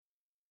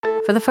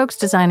For the folks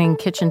designing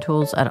kitchen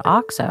tools at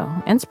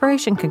OXO,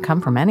 inspiration can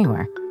come from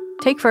anywhere.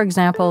 Take, for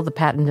example, the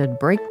patented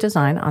brake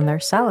design on their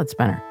salad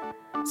spinner.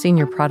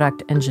 Senior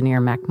product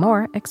engineer Mac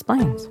Moore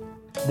explains.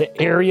 The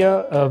area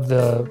of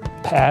the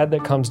pad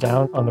that comes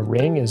down on the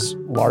ring is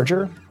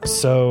larger,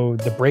 so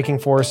the braking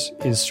force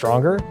is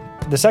stronger.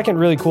 The second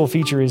really cool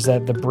feature is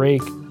that the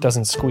brake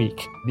doesn't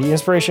squeak. The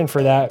inspiration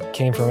for that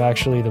came from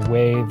actually the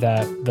way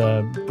that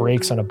the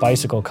brakes on a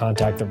bicycle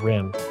contact the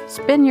rim.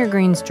 Spin your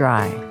greens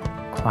dry,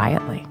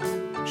 quietly.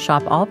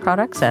 Shop all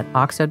products at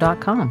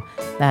OXO.com.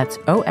 That's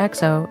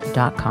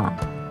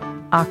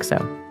OXO.com.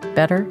 OXO.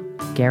 Better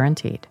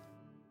guaranteed.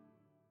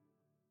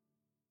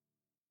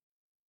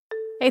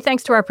 Hey,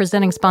 thanks to our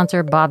presenting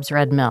sponsor, Bob's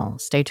Red Mill.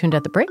 Stay tuned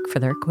at the break for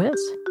their quiz.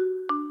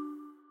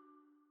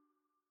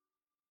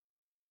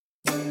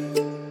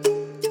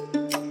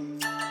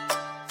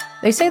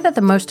 They say that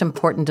the most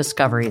important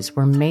discoveries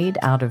were made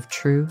out of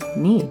true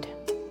need,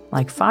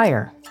 like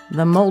fire,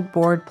 the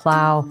moldboard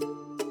plow,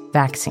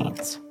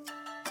 vaccines.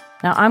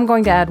 Now, I'm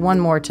going to add one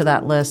more to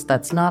that list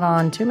that's not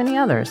on too many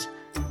others: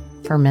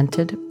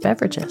 fermented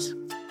beverages.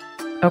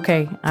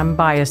 Okay, I'm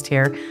biased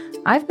here.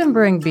 I've been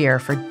brewing beer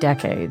for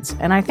decades,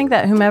 and I think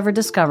that whomever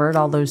discovered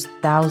all those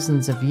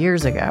thousands of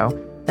years ago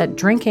that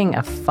drinking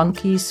a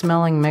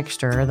funky-smelling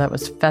mixture that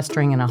was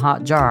festering in a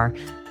hot jar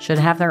should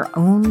have their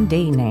own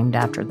day named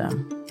after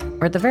them.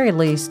 Or at the very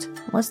least,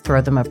 let's throw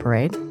them a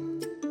parade.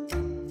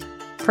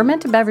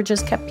 Fermented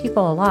beverages kept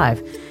people alive.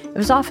 It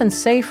was often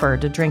safer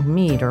to drink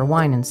mead or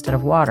wine instead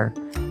of water.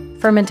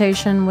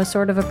 Fermentation was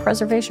sort of a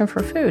preservation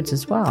for foods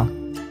as well.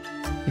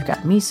 You've got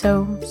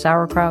miso,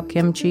 sauerkraut,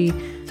 kimchi,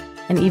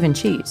 and even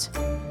cheese.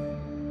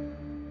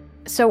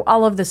 So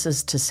all of this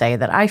is to say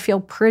that I feel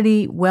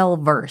pretty well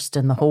versed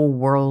in the whole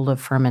world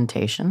of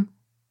fermentation.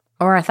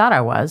 Or I thought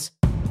I was.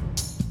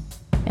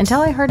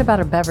 Until I heard about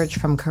a beverage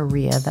from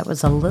Korea that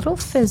was a little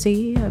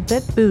fizzy, a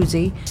bit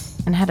boozy,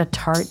 and had a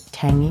tart,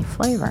 tangy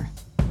flavor.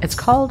 It's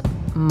called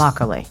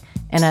Makgeolli.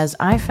 And as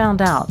I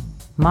found out,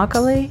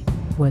 Makgeolli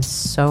was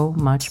so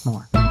much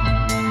more.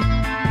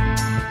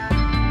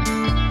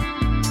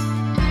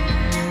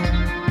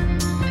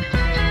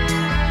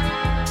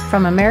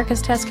 From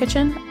America's Test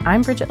Kitchen,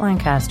 I'm Bridget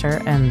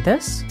Lancaster, and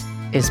this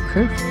is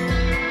Proof.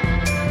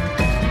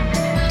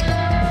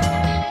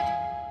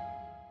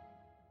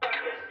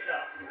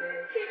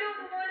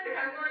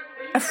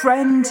 A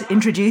friend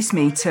introduced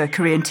me to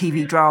Korean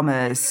TV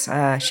dramas.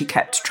 She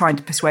kept trying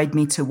to persuade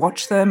me to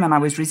watch them, and I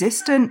was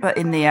resistant, but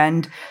in the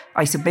end,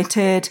 I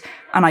submitted,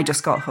 and I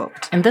just got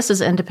hooked. And this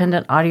is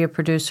independent audio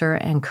producer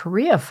and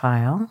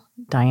Koreaphile,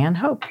 Diane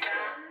Hope.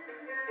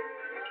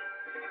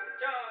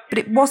 But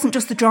it wasn't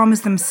just the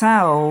dramas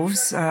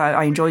themselves.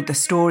 I enjoyed the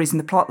stories and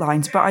the plot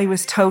lines, but I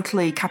was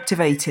totally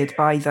captivated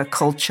by the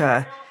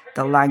culture,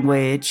 the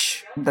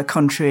language, the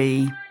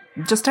country,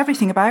 just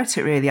everything about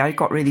it, really. I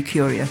got really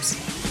curious.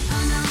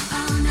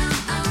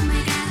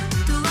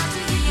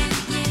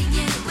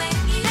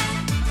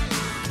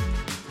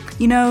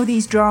 You know,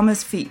 these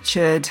dramas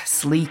featured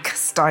sleek,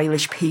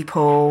 stylish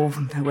people.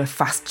 There were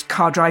fast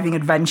car-driving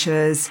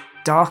adventures,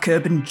 dark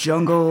urban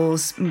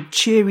jungles,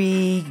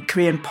 cheery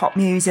Korean pop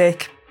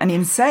music, an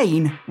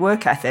insane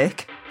work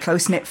ethic,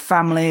 close-knit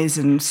families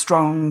and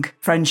strong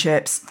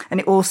friendships, and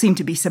it all seemed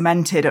to be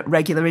cemented at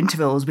regular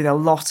intervals with a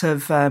lot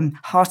of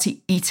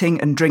hearty eating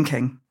and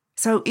drinking.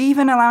 So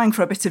even allowing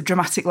for a bit of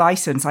dramatic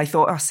license, I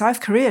thought, South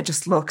Korea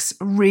just looks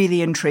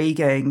really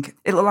intriguing.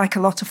 It looked like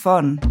a lot of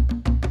fun.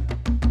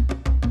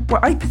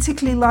 What I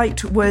particularly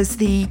liked was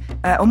the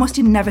almost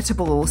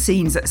inevitable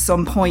scenes at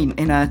some point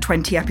in a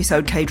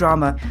 20-episode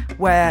K-drama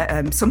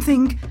where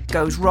something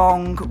goes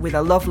wrong with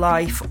a love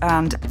life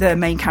and the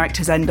main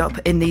characters end up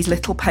in these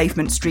little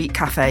pavement street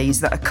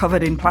cafes that are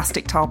covered in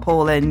plastic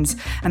tarpaulins,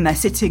 and they're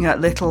sitting at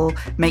little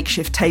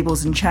makeshift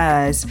tables and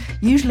chairs,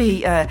 usually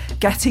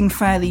getting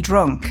fairly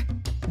drunk.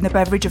 The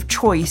beverage of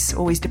choice,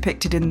 always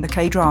depicted in the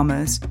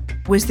K-dramas,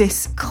 was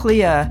this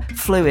clear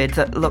fluid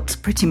that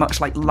looked pretty much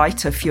like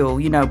lighter fuel.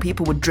 You know,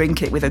 people would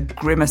drink it with a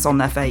grimace on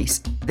their face.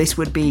 This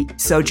would be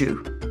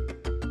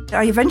soju.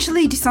 I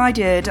eventually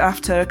decided,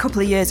 after a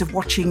couple of years of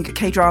watching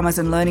K-dramas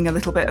and learning a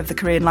little bit of the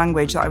Korean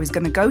language, that I was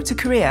going to go to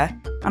Korea.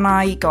 And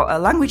I got a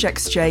language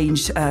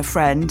exchange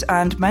friend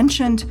and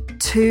mentioned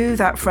to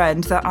that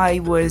friend that I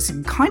was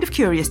kind of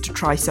curious to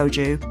try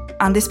soju.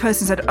 And this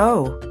person said,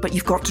 "Oh, but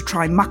you've got to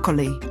try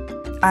makgeolli."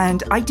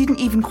 And I didn't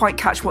even quite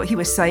catch what he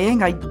was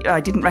saying.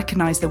 I didn't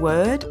recognise the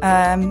word.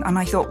 And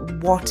I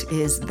thought, what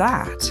is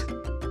that?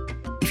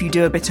 If you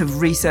do a bit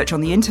of research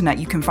on the internet,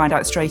 you can find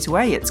out straight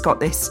away. It's got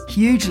this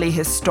hugely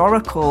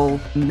historical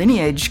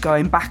lineage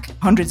going back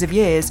hundreds of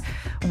years.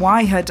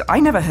 Why had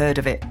I never heard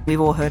of it? We've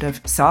all heard of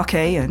sake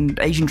and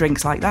Asian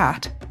drinks like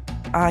that.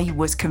 I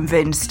was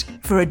convinced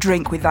for a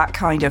drink with that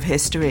kind of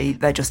history,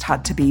 there just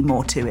had to be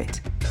more to it.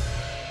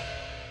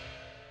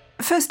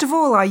 First of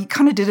all, I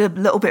kind of did a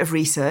little bit of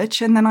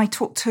research, and then I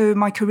talked to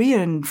my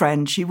Korean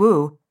friend,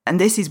 Shiwoo, and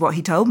this is what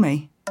he told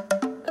me.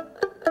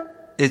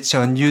 It's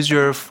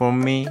unusual for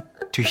me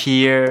to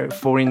hear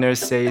foreigners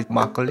say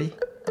makgeolli.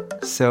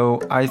 So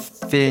I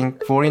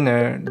think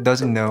foreigner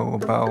doesn't know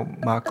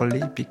about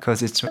makgeolli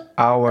because it's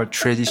our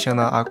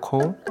traditional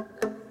alcohol.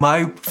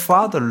 My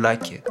father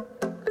liked it.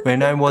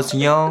 When I was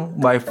young,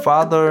 my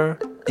father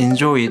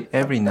enjoyed it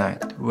every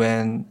night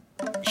when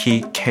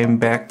he came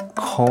back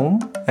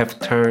home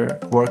after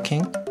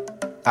working.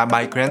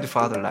 My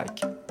grandfather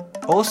liked it.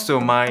 Also,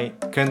 my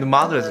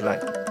grandmother's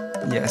liked it.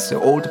 Yes,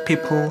 old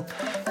people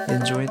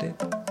enjoyed it.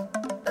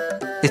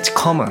 It's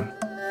common.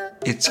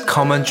 It's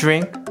common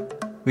drink.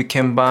 We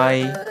can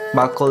buy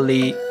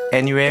makgeolli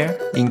anywhere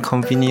in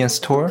convenience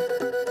store.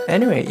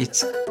 Anyway,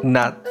 it's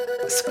not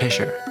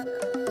special.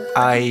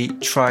 I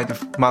tried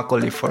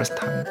makgeolli first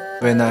time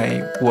when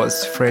I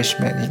was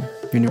freshman in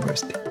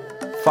university.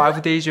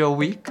 5 days a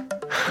week.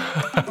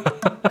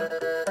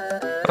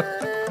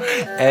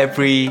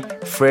 Every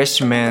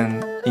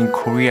freshman in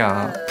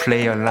Korea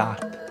play a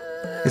lot.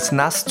 It's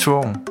not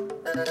strong.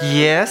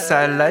 Yes,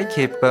 I like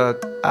it,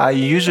 but I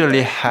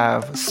usually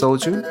have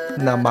soju,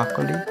 not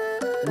makgeolli.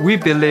 We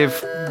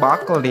believe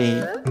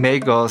makgeolli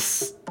makes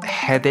us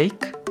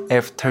headache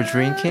after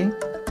drinking.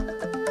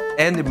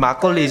 And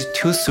makgeolli is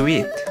too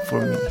sweet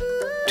for me.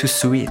 Too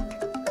sweet.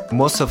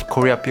 Most of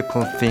Korean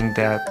people think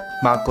that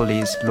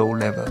makgeolli is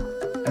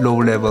low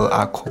level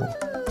alcohol.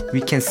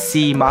 We can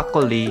see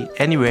makgeolli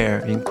anywhere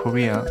in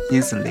Korea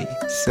easily.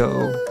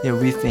 So yeah,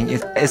 we think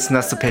it's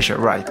not special,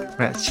 right?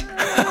 Right.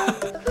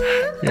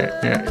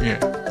 Yeah.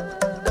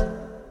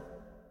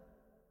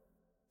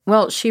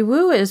 Well,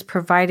 Shiwoo is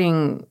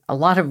providing a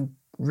lot of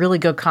really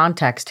good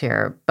context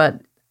here,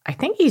 but I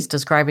think he's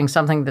describing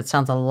something that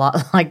sounds a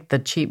lot like the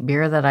cheap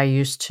beer that I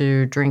used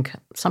to drink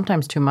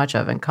sometimes too much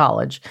of in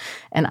college,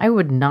 and I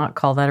would not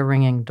call that a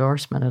ringing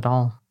endorsement at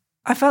all.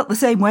 I felt the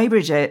same way,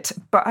 Bridget,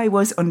 but I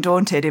was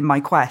undaunted in my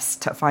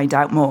quest to find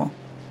out more.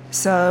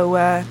 So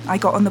I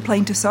got on the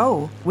plane to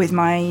Seoul with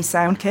my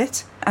sound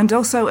kit and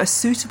also a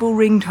suitable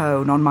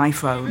ringtone on my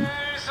phone.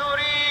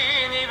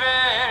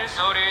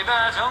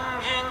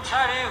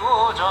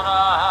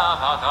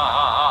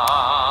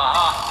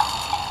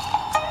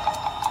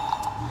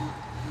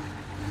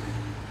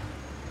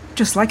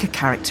 Just like a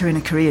character in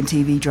a Korean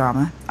TV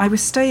drama, I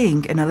was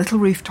staying in a little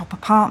rooftop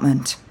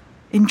apartment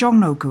in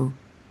Jongno-gu.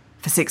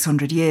 For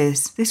 600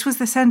 years, this was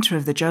the centre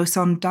of the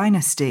Joseon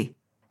dynasty,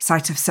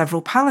 site of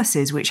several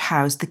palaces which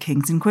housed the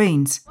kings and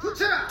queens.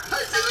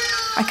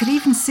 I could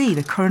even see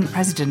the current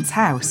president's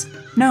house,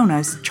 known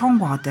as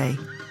Cheonggwa-dae,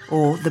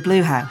 or the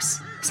Blue House,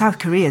 South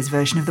Korea's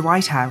version of the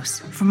White House,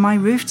 from my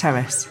roof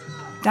terrace.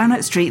 Down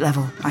at street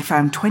level, I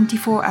found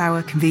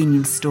 24-hour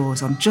convenience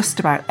stores on just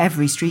about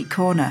every street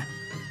corner,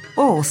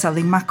 all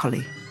selling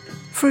makgeolli.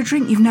 For a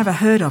drink you've never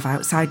heard of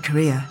outside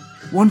Korea,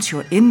 once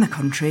you're in the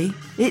country,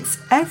 it's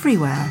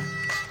everywhere.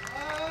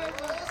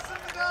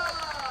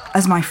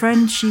 As my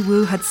friend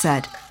Shiwoo had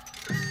said,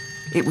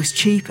 it was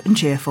cheap and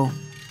cheerful,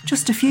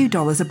 just a few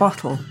dollars a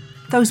bottle,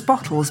 those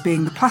bottles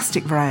being the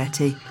plastic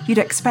variety you'd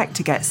expect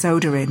to get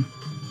soda in.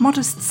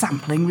 Modest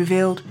sampling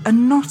revealed a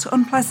not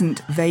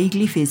unpleasant,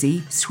 vaguely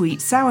fizzy,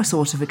 sweet-sour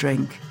sort of a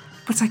drink,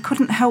 but I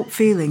couldn't help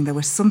feeling there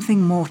was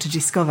something more to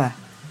discover.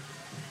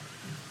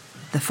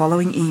 The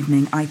following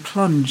evening, I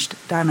plunged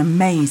down a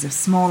maze of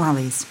small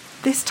alleys,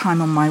 this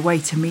time on my way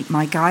to meet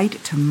my guide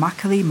to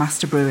Makgeolli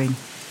Master Brewing,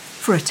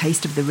 for a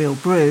taste of the real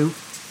brew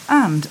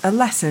and a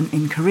lesson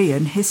in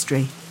Korean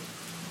history.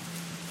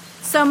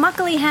 So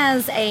makgeolli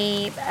has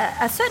a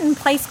certain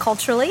place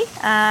culturally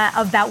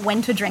about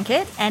when to drink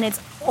it, and it's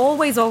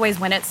always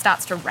when it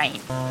starts to rain.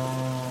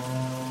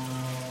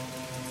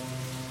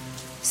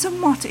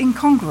 Somewhat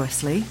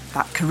incongruously,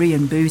 that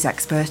Korean booze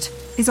expert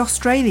is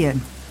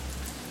Australian.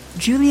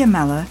 Julia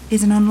Meller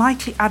is an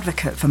unlikely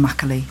advocate for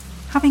makgeolli.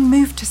 Having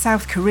moved to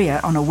South Korea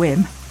on a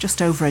whim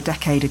just over a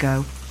decade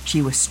ago,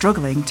 she was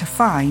struggling to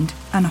find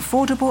an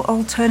affordable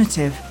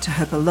alternative to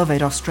her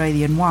beloved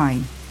Australian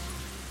wine.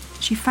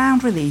 She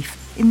found relief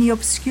in the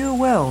obscure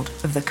world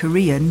of the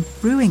Korean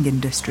brewing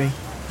industry.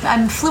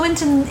 I'm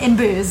fluent in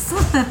booze,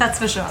 that's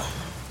for sure.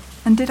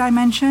 And did I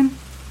mention?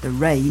 The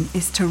rain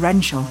is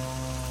torrential.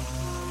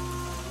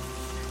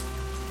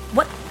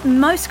 What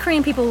most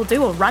Korean people will do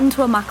will run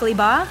to a makgeolli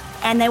bar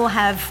and they will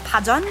have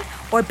pajeon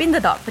or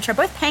bindadok, which are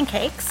both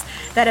pancakes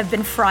that have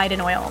been fried in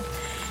oil.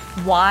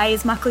 Why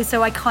is makgeolli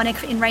so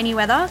iconic in rainy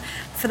weather?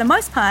 For the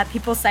most part,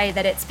 people say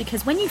that it's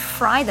because when you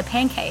fry the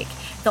pancake,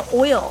 the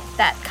oil,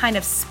 that kind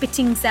of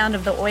spitting sound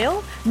of the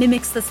oil,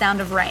 mimics the sound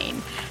of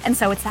rain. And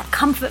so it's that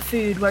comfort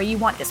food where you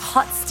want this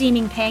hot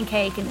steaming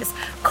pancake and this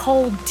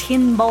cold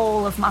tin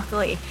bowl of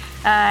makgeolli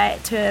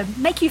to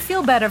make you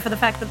feel better for the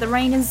fact that the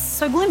rain is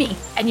so gloomy.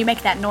 And you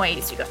make that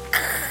noise. You go,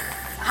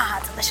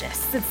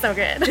 delicious. It's so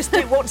good. Just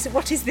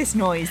what is this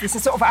noise? This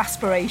is sort of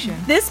aspiration.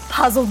 This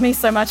puzzled me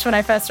so much when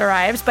I first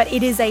arrived, but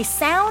it is a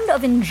sound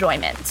of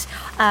enjoyment.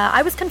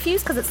 I was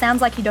confused because it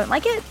sounds like you don't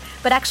like it,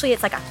 but actually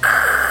it's like a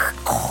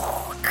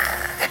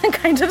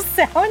kind of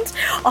sound,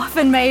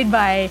 often made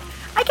by,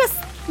 I guess,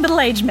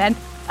 middle-aged men.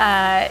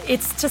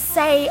 It's to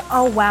say,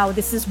 oh wow,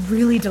 this is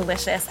really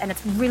delicious and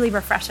it's really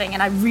refreshing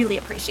and I really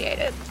appreciate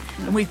it.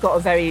 And we've got a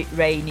very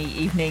rainy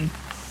evening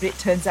It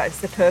turns out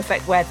it's the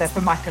perfect weather for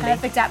makgeolli.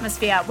 Perfect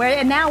atmosphere.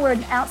 Now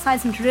we're outside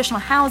some traditional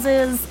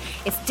houses.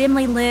 It's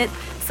dimly lit,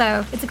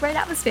 so it's a great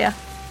atmosphere.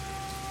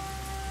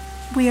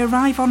 We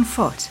arrive on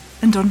foot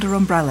and under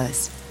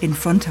umbrellas in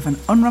front of an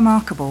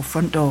unremarkable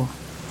front door.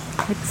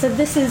 So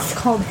this is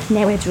called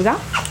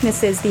Newejuga.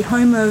 This is the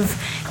home of,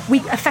 we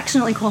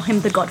affectionately call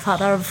him the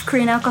godfather of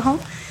Korean alcohol.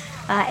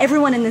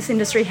 Everyone in this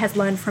industry has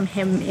learned from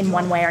him in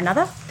one way or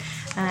another.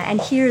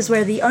 And here is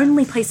where the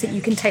only place that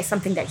you can taste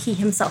something that he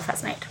himself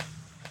has made.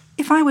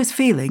 If I was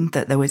feeling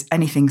that there was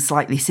anything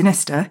slightly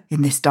sinister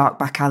in this dark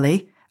back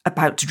alley,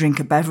 about to drink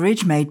a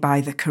beverage made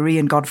by the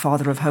Korean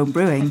godfather of home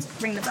brewing,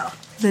 Ring the bell.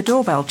 the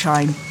doorbell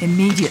chime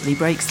immediately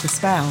breaks the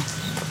spell.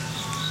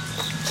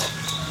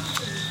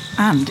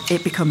 And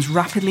it becomes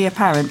rapidly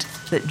apparent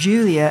that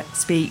Julia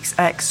speaks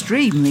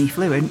extremely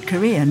fluent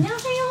Korean.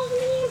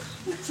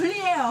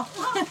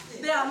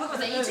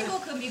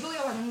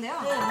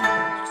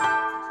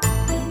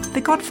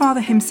 The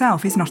godfather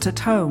himself is not at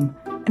home,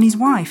 and his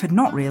wife had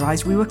not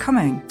realised we were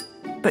coming.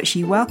 But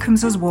she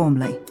welcomes us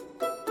warmly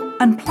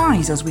and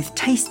plies us with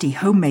tasty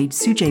homemade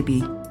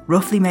sujebi,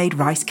 roughly made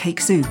rice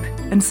cake soup,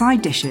 and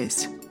side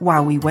dishes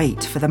while we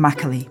wait for the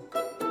makgeolli.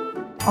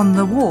 On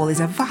the wall is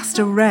a vast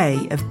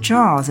array of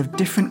jars of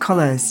different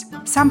colours,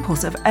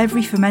 samples of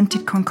every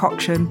fermented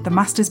concoction the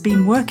master's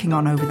been working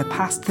on over the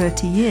past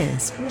 30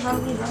 years.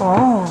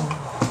 Oh,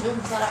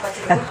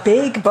 a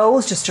big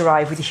bowl's just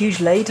arrived with a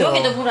huge ladle.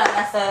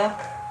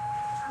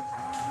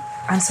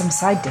 And some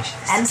side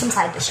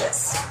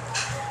dishes.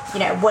 You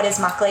know, what is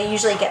makgeolli?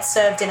 Usually gets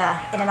served in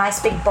a nice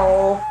big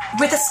bowl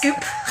with a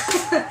scoop.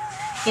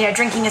 You know,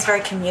 drinking is very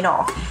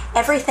communal.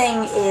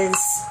 Everything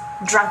is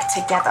drunk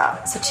together.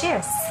 So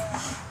cheers.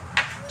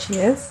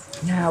 Cheers.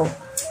 Now,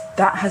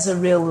 that has a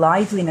real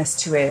liveliness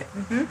to it.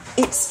 Mm-hmm.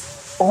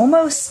 It's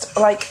almost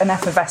like an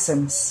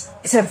effervescence.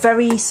 It's a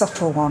very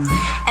subtle one.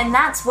 And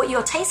that's what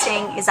you're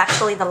tasting is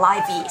actually the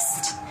live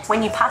yeast.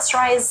 When you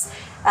pasteurize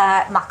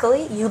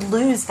makgeolli, you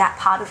lose that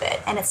part of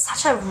it. And it's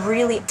such a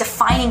really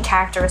defining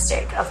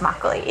characteristic of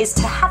makgeolli is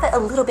to have it a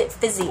little bit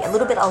fizzy, a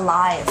little bit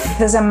alive.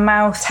 There's a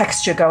mouth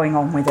texture going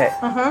on with it.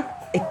 Mm-hmm.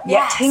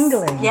 Yet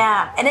tingling.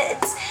 Yeah,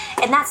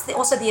 and that's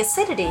also the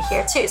acidity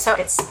here too. So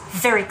it's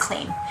very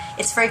clean,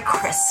 it's very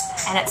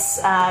crisp, and it's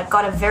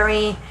got a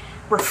very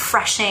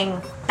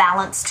refreshing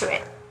balance to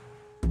it.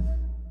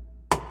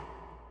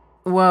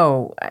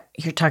 Whoa,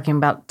 you're talking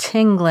about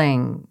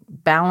tingling,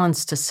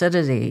 balanced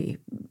acidity,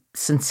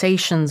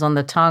 sensations on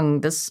the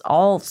tongue. This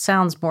all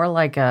sounds more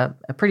like a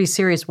pretty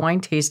serious wine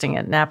tasting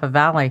at Napa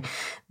Valley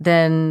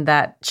than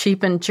that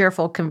cheap and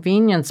cheerful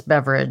convenience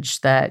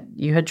beverage that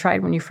you had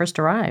tried when you first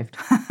arrived.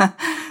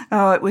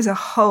 Oh, it was a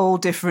whole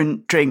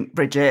different drink,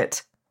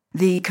 Bridget.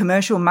 The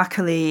commercial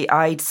makgeolli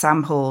I'd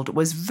sampled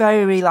was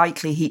very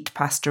likely heat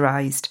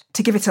pasteurised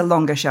to give it a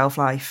longer shelf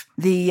life.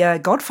 The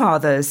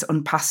Godfather's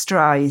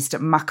unpasteurised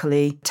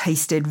makgeolli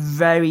tasted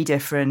very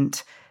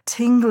different,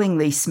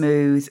 tinglingly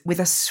smooth, with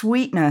a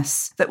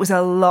sweetness that was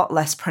a lot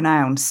less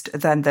pronounced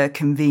than the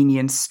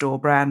convenience store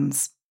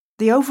brands.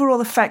 The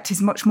overall effect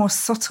is much more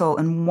subtle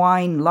and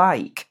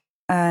wine-like.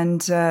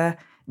 And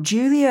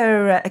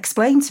Julia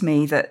explained to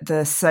me that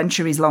the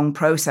centuries-long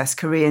process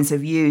Koreans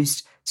have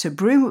used to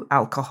brew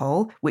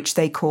alcohol, which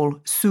they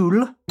call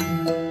sul.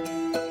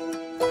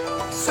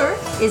 Sul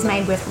is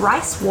made with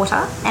rice,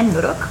 water, and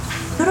nuruk.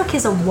 Nuruk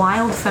is a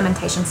wild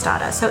fermentation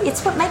starter, so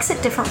it's what makes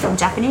it different from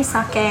Japanese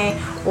sake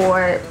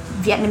or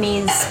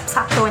Vietnamese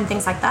sato and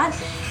things like that.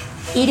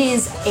 It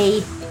is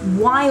a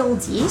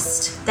wild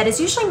yeast that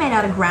is usually made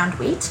out of ground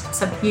wheat.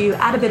 So you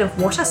add a bit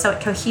of water so it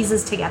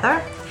coheses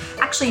together.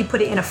 Actually, you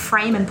put it in a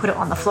frame and put it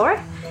on the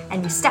floor,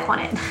 and you step on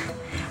it.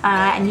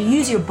 And you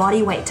use your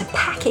body weight to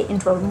pack it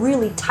into a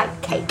really tight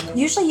cake.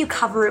 Usually you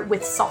cover it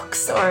with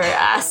socks or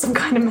some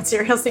kind of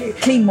material. So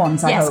Clean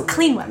ones, I hope. Yes,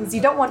 clean ones.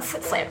 You don't want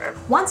foot flavor.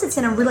 Once it's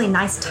in a really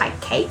nice tight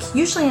cake,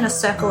 usually in a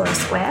circle or a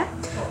square,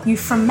 you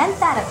ferment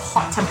that at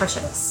hot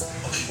temperatures.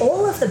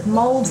 All of the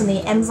molds and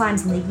the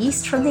enzymes and the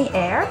yeast from the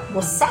air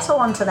will settle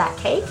onto that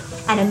cake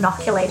and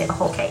inoculate the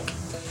whole cake.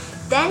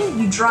 Then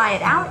you dry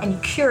it out and you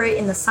cure it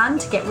in the sun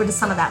to get rid of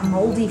some of that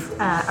moldy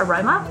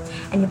aroma,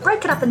 and you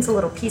break it up into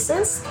little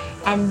pieces,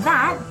 and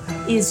that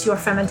is your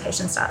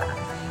fermentation starter.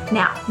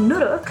 Now,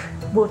 nuruk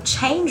will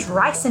change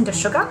rice into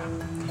sugar,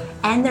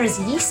 and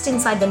there's yeast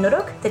inside the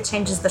nuruk that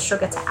changes the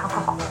sugar to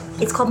alcohol.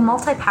 It's called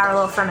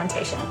multi-parallel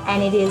fermentation,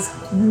 and it is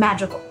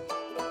magical.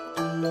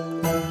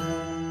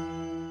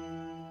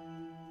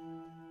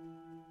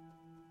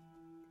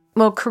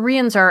 Well,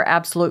 Koreans are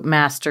absolute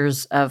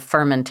masters of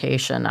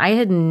fermentation. I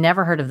had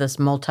never heard of this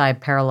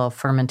multi-parallel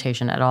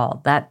fermentation at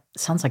all. That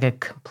sounds like a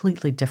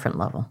completely different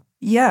level.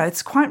 Yeah,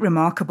 it's quite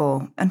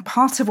remarkable. And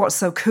part of what's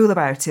so cool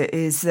about it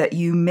is that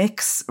you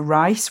mix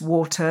rice,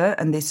 water,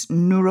 and this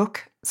nuruk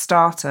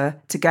starter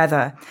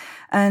together.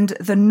 And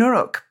the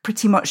nuruk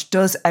pretty much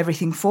does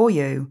everything for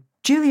you.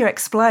 Julia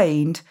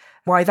explained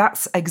why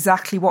that's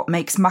exactly what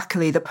makes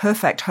makgeolli the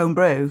perfect home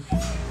brew.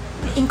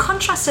 In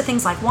contrast to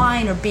things like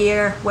wine or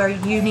beer, where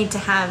you need to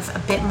have a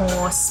bit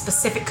more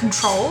specific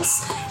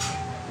controls,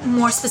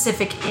 more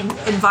specific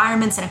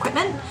environments and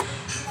equipment,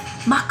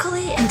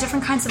 makgeolli and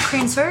different kinds of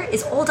Korean sir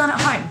is all done at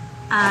home,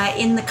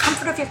 in the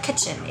comfort of your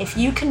kitchen. If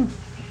you can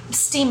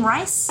steam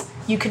rice,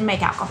 you can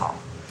make alcohol.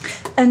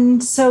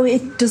 And so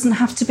it doesn't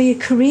have to be a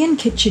Korean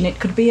kitchen, it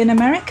could be an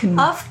American.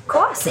 Of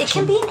course, it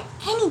can be in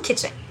any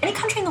kitchen. Any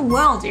country in the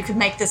world you could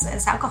make this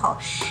as alcohol.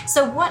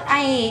 So what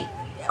I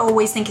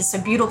always think is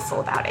so beautiful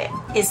about it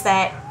is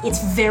that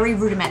it's very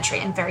rudimentary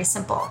and very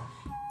simple.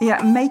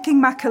 Yeah,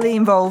 making makgeolli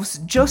involves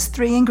just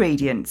 3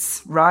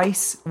 ingredients: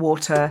 rice,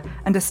 water,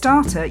 and a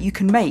starter you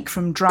can make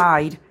from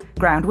dried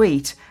ground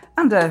wheat,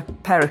 and a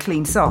pair of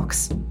clean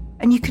socks.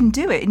 And you can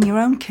do it in your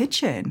own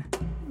kitchen.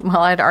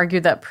 Well, I'd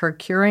argue that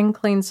procuring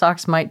clean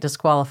socks might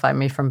disqualify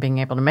me from being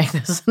able to make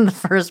this in the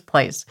first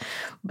place.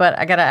 But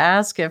I gotta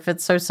ask, if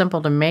it's so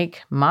simple to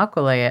make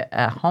makgeolli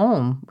at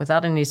home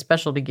without any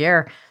specialty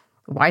gear,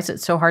 why is it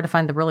so hard to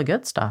find the really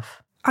good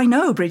stuff? I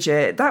know,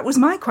 Bridget, that was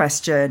my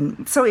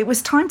question. So it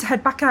was time to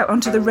head back out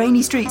onto the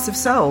rainy streets of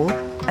Seoul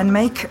and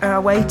make our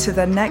way to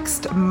the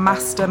next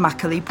master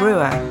makgeolli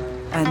brewer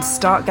and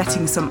start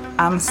getting some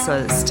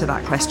answers to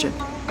that question.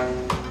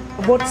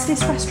 What's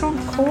this restaurant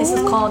called? This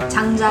is called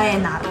장자의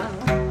나루.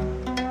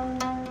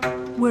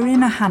 We're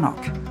in a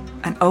hanok,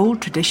 an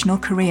old traditional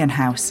Korean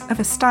house of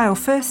a style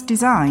first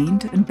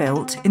designed and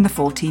built in the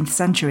 14th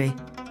century.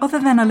 Other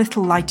than a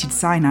little lighted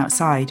sign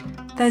outside,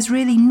 there's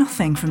really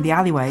nothing from the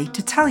alleyway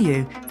to tell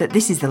you that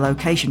this is the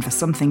location for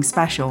something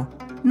special.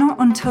 Not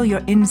until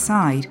you're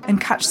inside and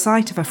catch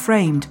sight of a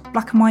framed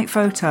black and white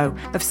photo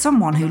of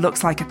someone who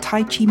looks like a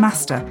Tai Chi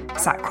master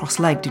sat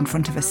cross-legged in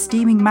front of a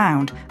steaming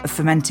mound of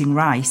fermenting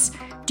rice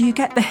do you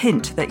get the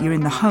hint that you're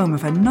in the home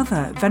of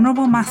another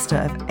venerable master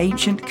of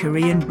ancient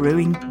Korean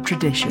brewing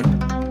tradition.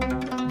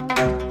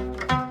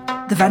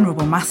 The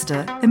venerable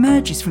master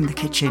emerges from the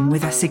kitchen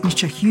with a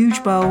signature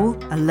huge bowl,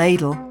 a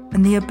ladle,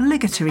 and the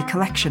obligatory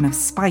collection of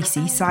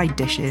spicy side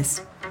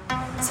dishes.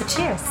 So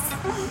cheers.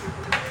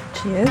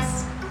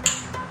 Cheers.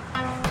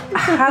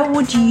 How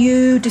would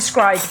you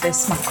describe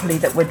this makgeolli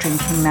that we're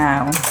drinking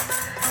now?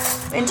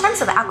 In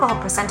terms of the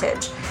alcohol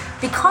percentage,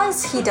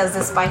 because he does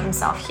this by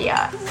himself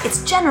here,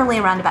 it's generally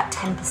around about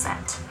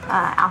 10%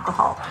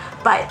 alcohol.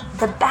 But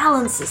the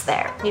balance is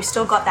there. You've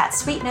still got that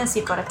sweetness,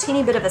 you've got a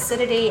teeny bit of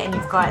acidity, and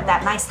you've got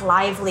that nice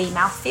lively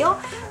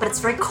mouthfeel, but it's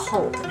very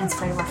cold and it's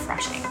very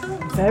refreshing.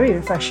 Very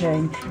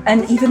refreshing.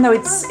 And even though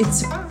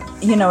it's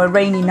a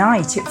rainy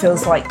night, it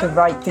feels like the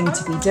right thing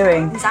to be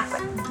doing.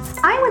 Exactly.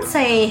 I would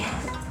say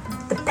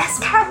the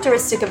best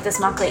characteristic of this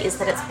makgeolli is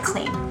that it's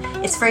clean.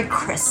 It's very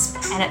crisp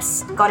and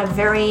it's got a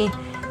very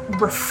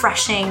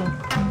refreshing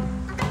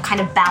kind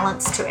of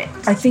balance to it.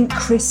 I think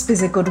crisp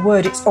is a good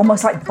word. It's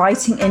almost like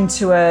biting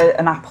into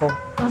an apple.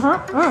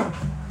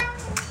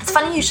 It's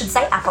funny you should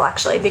say apple,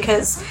 actually,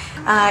 because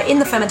in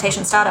the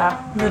fermentation starter,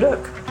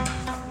 nuruk,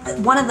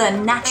 one of the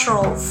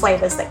natural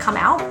flavors that come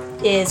out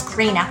is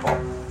green apple.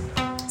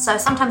 So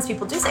sometimes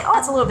people do say, oh,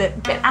 it's a little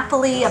bit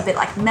appley, a bit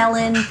like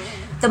melon.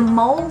 The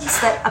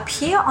molds that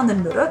appear on the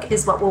nuruk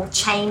is what will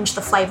change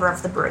the flavor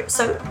of the brew.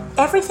 So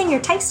everything you're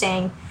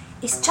tasting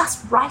is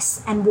just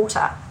rice and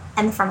water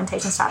and the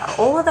fermentation starter.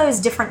 All of those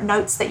different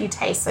notes that you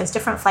taste, those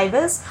different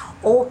flavors,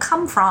 all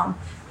come from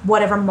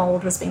whatever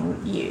mold was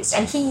being used.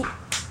 And he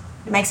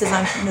makes his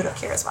own nuruk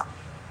here as well.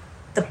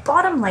 The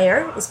bottom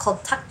layer is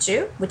called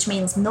takju, which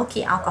means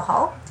milky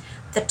alcohol.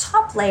 The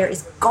top layer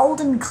is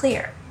golden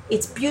clear.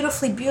 It's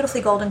beautifully,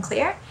 beautifully golden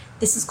clear.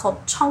 This is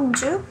called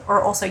cheongju,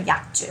 or also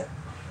yakju.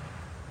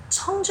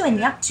 Cheongju and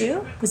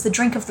yakju was the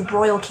drink of the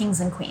royal kings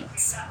and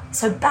queens.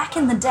 So back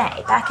in the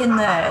day, back in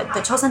the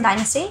Joseon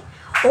dynasty,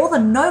 all the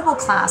noble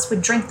class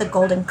would drink the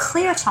golden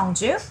clear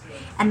cheongju,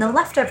 and the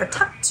leftover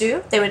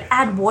takju, they would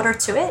add water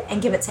to it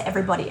and give it to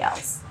everybody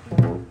else.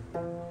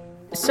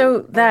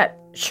 So that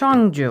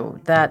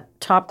cheongju, that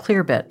top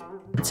clear bit,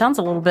 it sounds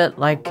a little bit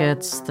like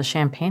it's the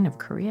champagne of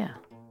Korea.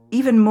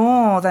 Even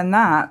more than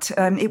that,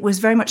 it was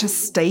very much a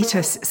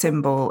status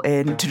symbol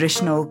in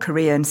traditional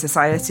Korean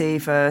society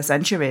for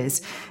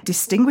centuries,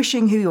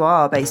 distinguishing who you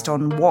are based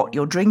on what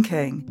you're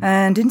drinking.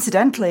 And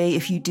incidentally,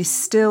 if you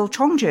distill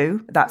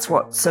cheongju, that's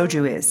what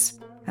soju is.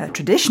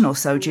 Traditional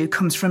soju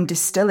comes from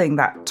distilling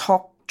that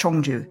top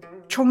cheongju.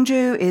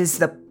 Cheongju is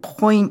the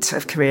point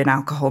of Korean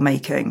alcohol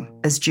making,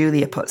 as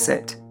Julia puts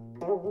it.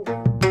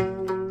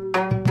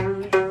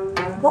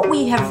 What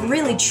we have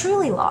really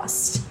truly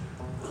lost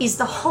is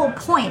the whole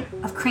point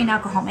of Korean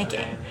alcohol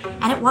making.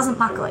 And it wasn't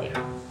makgeolli,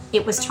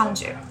 it was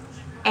cheongju.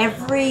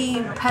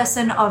 Every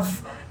person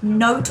of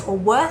note or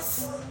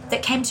worth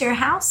that came to your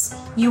house,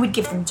 you would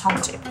give them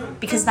cheongju,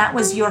 because that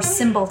was your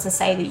symbol to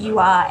say that you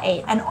are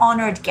an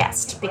honored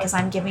guest, because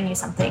I'm giving you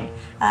something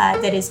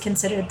that is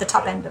considered the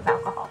top end of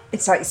alcohol.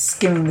 It's like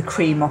skimming the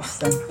cream off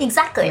them.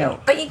 Exactly,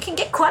 milk. But you can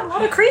get quite a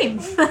lot of cream.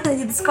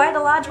 It's quite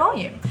a large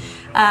volume.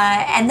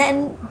 And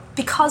then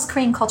because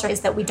Korean culture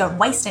is that we don't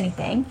waste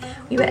anything,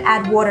 we would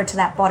add water to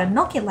that bottom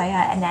milky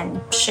layer and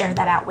then share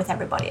that out with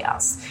everybody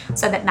else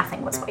so that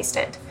nothing was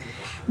wasted.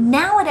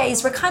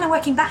 Nowadays, we're kind of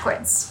working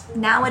backwards.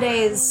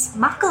 Nowadays,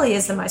 makgeolli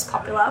is the most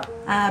popular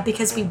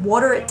because we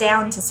water it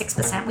down to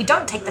 6%. We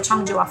don't take the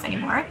cheongju off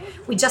anymore.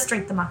 We just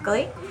drink the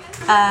makgeolli.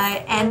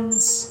 And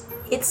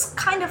it's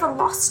kind of a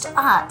lost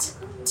art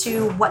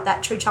to what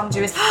that true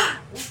cheongju is.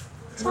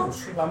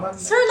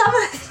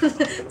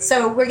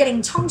 So we're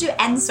getting cheongju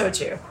and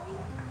soju.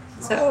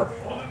 So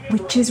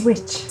Which is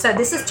which? So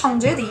this is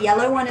cheongju. The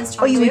yellow one is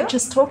cheongju. Oh, you were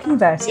just talking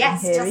about it.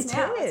 Yes, here just it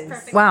now. is. It's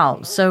perfect.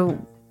 Wow.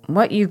 So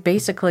what you've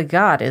basically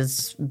got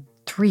is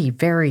 3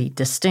 very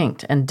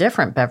distinct and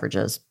different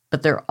beverages,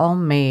 but they're all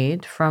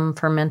made from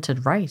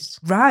fermented rice.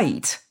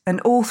 Right.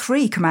 And all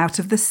 3 come out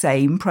of the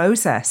same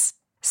process.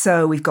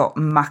 So we've got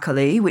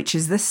makgeolli, which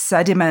is the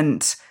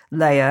sediment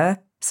layer.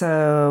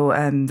 So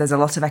there's a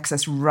lot of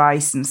excess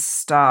rice and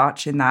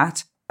starch in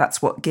that.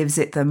 That's what gives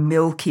it the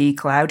milky,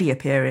 cloudy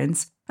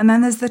appearance. And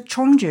then there's the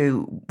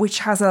cheongju, which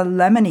has a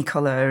lemony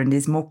colour and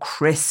is more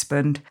crisp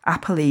and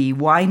appley,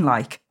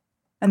 wine-like.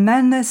 And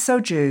then there's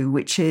soju,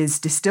 which is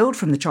distilled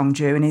from the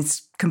cheongju and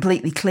is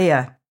completely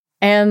clear.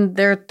 And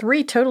there are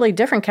 3 totally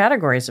different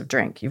categories of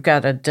drink. You've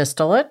got a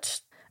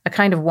distillate, a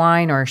kind of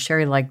wine or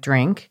sherry-like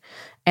drink,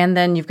 and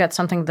then you've got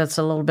something that's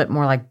a little bit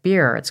more like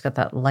beer. It's got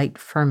that light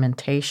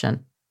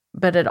fermentation.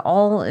 But it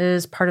all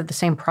is part of the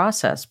same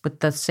process with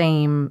the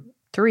same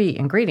 3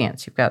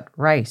 ingredients. You've got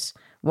rice,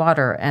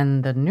 water,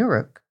 and the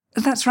nuruk.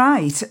 That's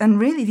right.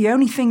 And really the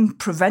only thing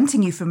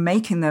preventing you from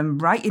making them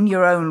right in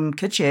your own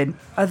kitchen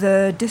are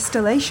the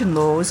distillation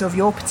laws of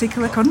your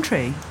particular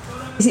country.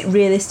 Is it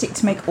realistic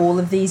to make all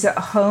of these at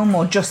home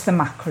or just the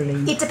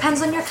makgeolli? It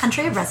depends on your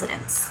country of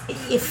residence.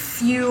 If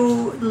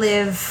you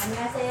live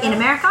in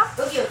America,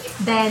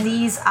 then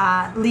these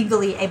are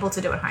legally able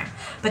to do at home.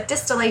 But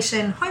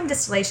home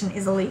distillation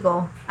is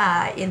illegal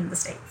in the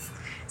States.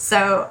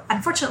 So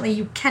unfortunately,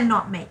 you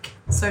cannot make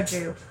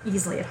soju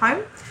easily at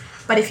home.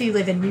 But if you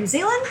live in New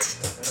Zealand,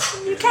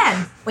 you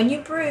can. When you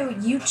brew,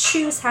 you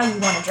choose how you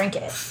want to drink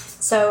it.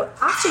 So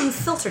after you've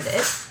filtered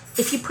it,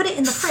 if you put it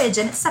in the fridge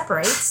and it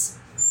separates,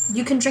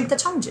 you can drink the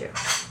cheongju.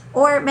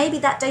 Or maybe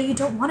that day you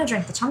don't want to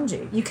drink the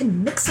cheongju. You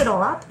can mix it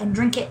all up and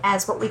drink it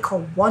as what we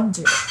call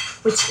wonju,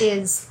 which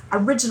is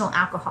original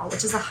alcohol,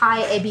 which is a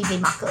high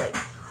ABV makgeolli.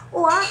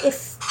 Or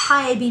if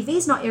high ABV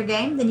is not your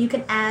game, then you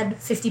can add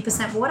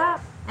 50% water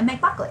and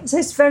make makgeolli. So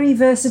it's very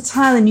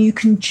versatile and you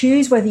can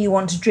choose whether you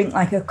want to drink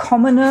like a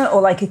commoner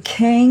or like a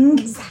king.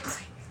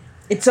 Exactly.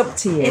 It's up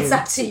to you. It's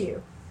up to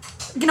you.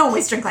 You can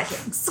always drink like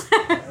kings.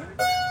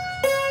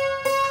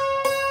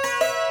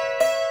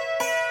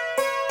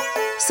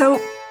 So,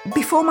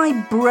 before my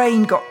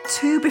brain got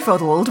too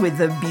befuddled with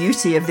the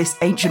beauty of this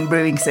ancient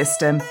brewing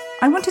system,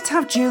 I wanted to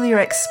have Julia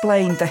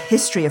explain the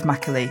history of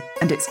makgeolli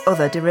and its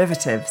other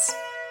derivatives.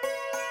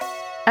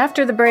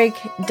 After the break,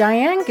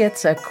 Diane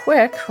gets a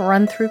quick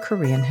run through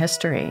Korean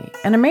history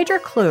and a major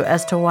clue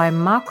as to why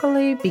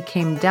makgeolli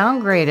became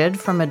downgraded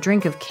from a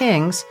drink of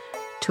kings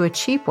to a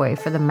cheap way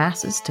for the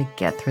masses to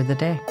get through the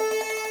day.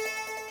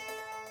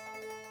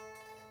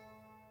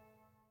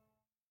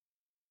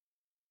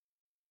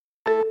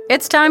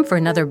 It's time for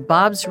another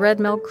Bob's Red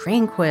Mill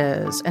Grain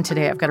Quiz. And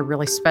today I've got a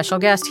really special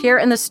guest here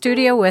in the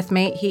studio with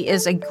me. He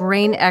is a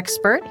grain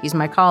expert. He's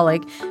my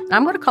colleague. And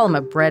I'm going to call him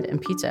a bread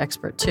and pizza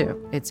expert, too.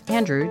 It's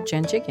Andrew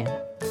Janjigian.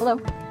 Hello.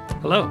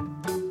 Hello.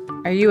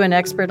 Are you an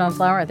expert on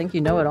flour? I think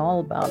you know it all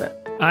about it.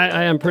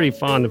 I am pretty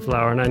fond of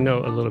flour, and I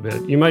know a little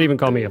bit. You might even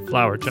call me a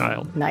flour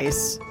child.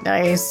 Nice.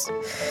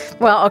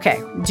 Well,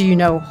 okay. Do you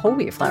know whole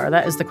wheat flour?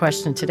 That is the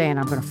question today, and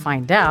I'm going to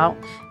find out.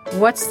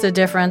 What's the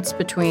difference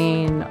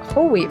between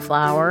whole wheat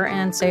flour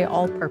and, say,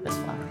 all-purpose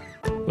flour?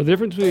 Well, the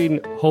difference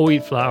between whole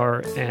wheat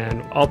flour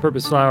and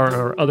all-purpose flour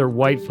or other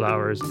white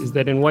flours is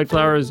that in white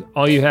flours,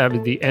 all you have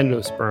is the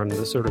endosperm,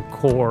 the sort of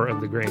core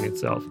of the grain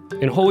itself.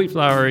 In whole wheat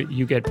flour,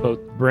 you get both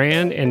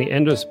bran and the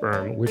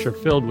endosperm, which are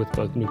filled with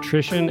both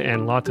nutrition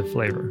and lots of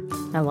flavor.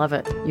 I love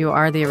it. You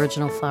are the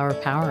original flour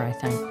power, I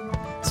think.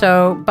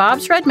 So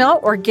Bob's Red Mill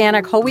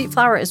organic whole wheat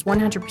flour is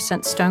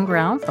 100% stone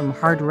ground from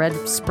hard red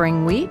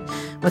spring wheat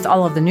with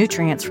all of the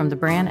nutrients from the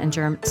bran and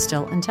germ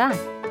still intact.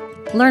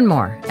 Learn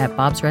more at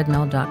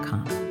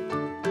bobsredmill.com.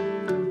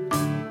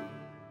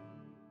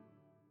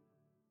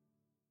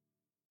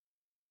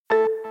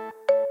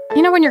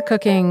 You know when you're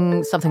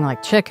cooking something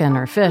like chicken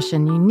or fish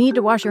and you need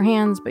to wash your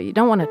hands, but you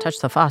don't want to touch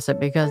the faucet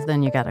because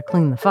then you got to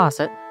clean the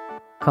faucet?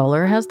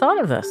 Kohler has thought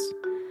of this.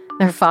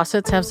 Their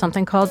faucets have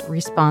something called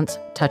response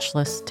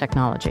touchless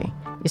technology.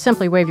 You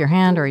simply wave your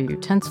hand or a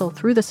utensil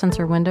through the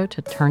sensor window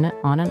to turn it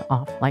on and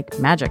off like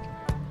magic.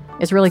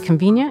 It's really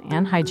convenient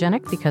and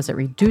hygienic because it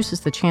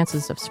reduces the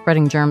chances of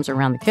spreading germs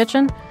around the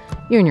kitchen.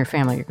 You and your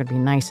family are going to be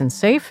nice and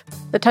safe.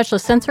 The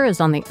touchless sensor is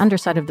on the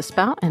underside of the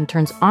spout and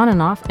turns on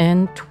and off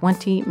in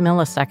 20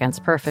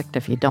 milliseconds. Perfect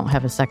if you don't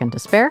have a second to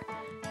spare.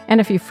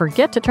 And if you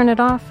forget to turn it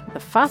off, the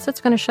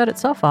faucet's going to shut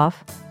itself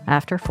off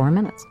after 4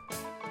 minutes.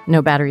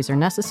 No batteries are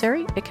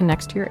necessary. It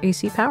connects to your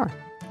AC power.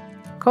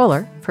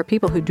 Kohler, for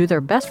people who do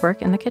their best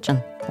work in the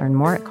kitchen. Learn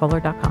more at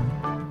Kohler.com.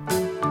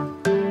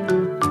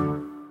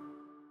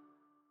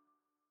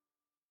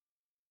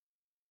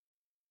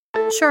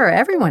 Sure,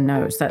 everyone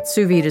knows that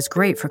sous vide is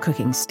great for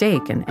cooking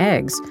steak and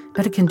eggs,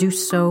 but it can do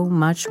so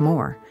much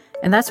more.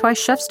 And that's why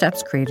Chef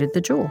Steps created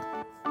the Joule.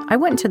 I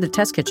went into the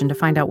test kitchen to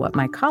find out what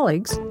my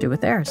colleagues do with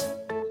theirs.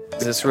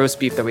 This roast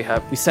beef that we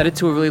have, we set it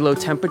to a really low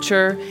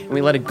temperature and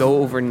we let it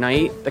go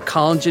overnight. The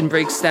collagen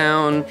breaks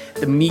down,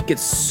 the meat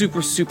gets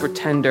super, super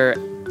tender.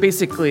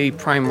 Basically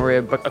prime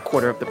rib, but a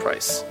quarter of the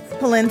price.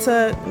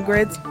 Polenta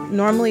grits,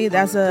 normally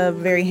that's a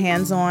very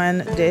hands-on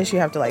dish. You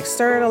have to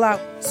stir it a lot.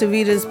 Sous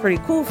vide is pretty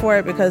cool for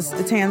it because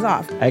it's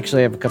hands-off. I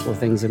actually have a couple of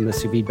things in the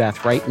sous vide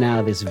bath right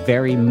now, this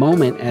very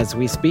moment as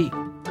we speak.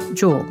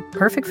 Joule,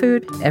 perfect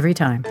food every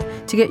time.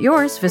 To get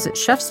yours, visit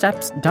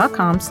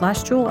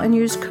chefsteps.com/Joule and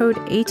use code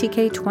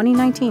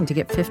ATK2019 to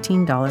get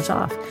 $15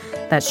 off.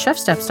 That's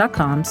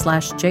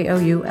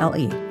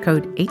chefsteps.com/JOULE,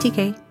 code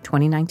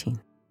ATK2019.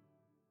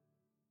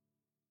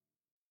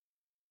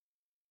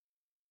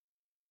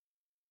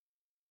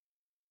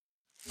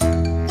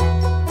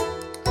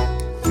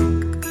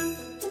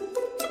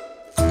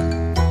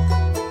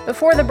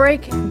 Before the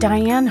break,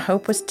 Diane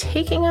Hope was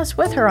taking us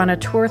with her on a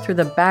tour through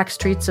the back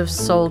streets of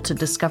Seoul to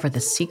discover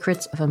the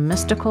secrets of a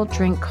mystical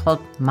drink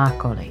called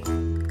Makgeolli,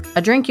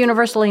 a drink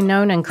universally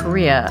known in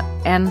Korea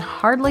and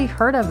hardly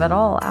heard of at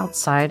all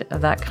outside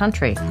of that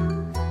country.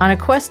 On a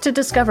quest to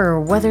discover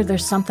whether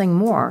there's something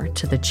more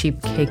to the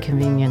cheap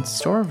K-convenience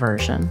store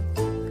version,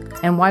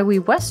 and why we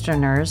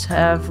Westerners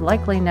have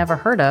likely never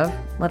heard of,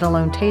 let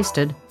alone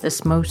tasted,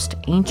 this most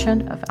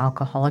ancient of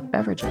alcoholic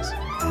beverages.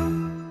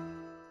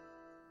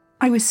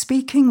 I was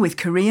speaking with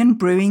Korean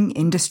brewing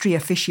industry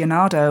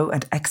aficionado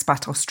and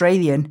expat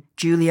Australian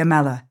Julia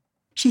Meller.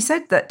 She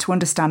said that to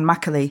understand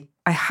Makgeolli,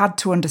 I had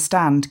to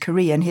understand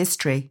Korean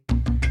history.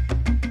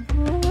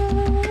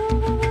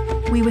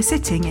 We were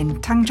sitting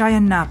in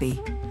Tangjayan Nabi,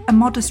 a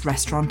modest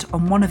restaurant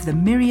on one of the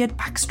myriad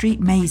backstreet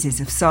mazes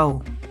of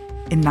Seoul,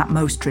 in that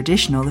most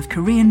traditional of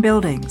Korean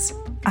buildings,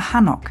 a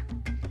hanok.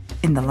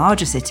 In the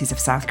larger cities of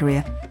South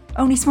Korea,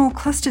 only small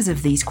clusters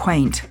of these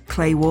quaint,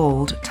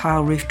 clay-walled,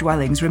 tile-roofed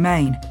dwellings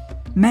remain.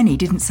 Many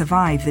didn't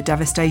survive the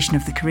devastation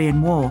of the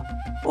Korean War,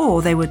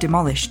 or they were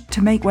demolished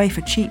to make way for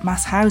cheap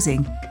mass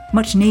housing,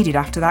 much needed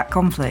after that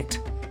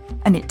conflict.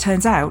 And it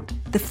turns out,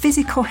 the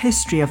physical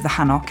history of the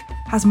hanok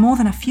has more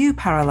than a few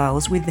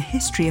parallels with the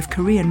history of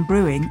Korean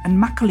brewing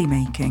and makgeolli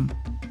making.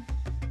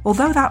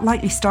 Although that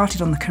likely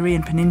started on the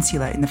Korean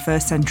peninsula in the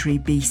 1st century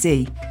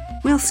BC,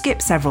 we'll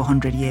skip several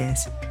hundred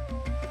years.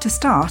 To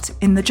start,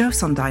 in the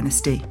Joseon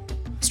dynasty.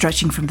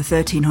 Stretching from the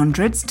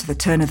 1300s to the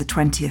turn of the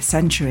 20th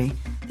century,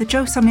 the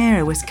Joseon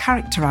era was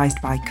characterised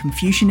by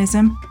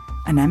Confucianism,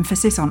 an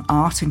emphasis on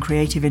art and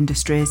creative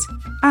industries,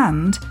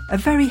 and a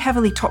very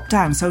heavily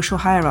top-down social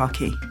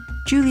hierarchy.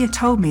 Julia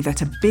told me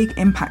that a big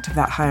impact of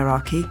that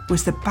hierarchy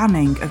was the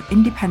banning of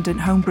independent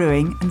home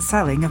brewing and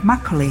selling of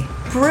makgeolli.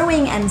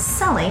 Brewing and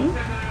selling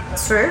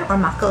sur or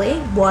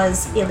makgeolli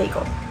was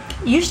illegal.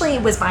 Usually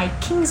it was by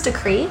king's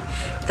decree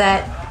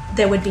that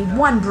there would be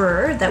one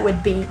brewer that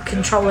would be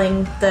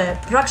controlling the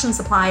production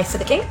supply for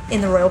the king in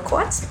the royal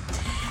courts.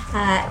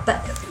 But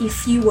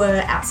if you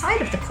were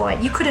outside of the court,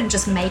 you couldn't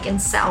just make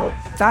and sell.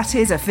 That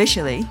is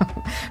officially.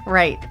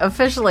 Right,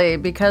 officially,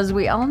 because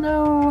we all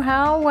know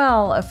how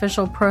well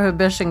official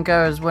prohibition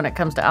goes when it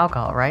comes to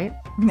alcohol, right?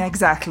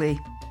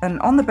 Exactly. And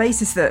on the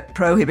basis that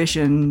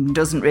prohibition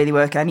doesn't really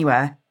work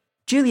anywhere,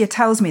 Julia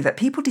tells me that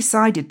people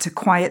decided to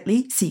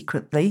quietly,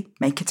 secretly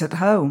make it at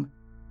home.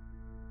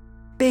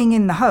 Being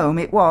in the home,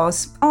 it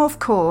was, of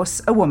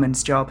course, a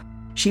woman's job.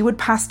 She would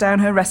pass down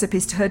her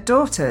recipes to her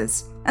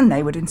daughters, and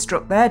they would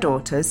instruct their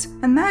daughters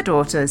and their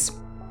daughters.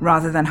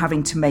 Rather than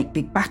having to make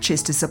big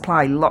batches to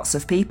supply lots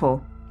of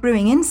people,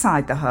 brewing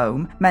inside the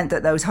home meant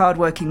that those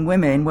hard-working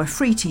women were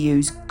free to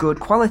use good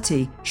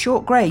quality,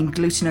 short-grained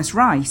glutinous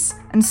rice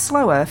and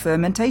slower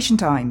fermentation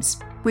times,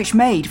 which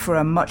made for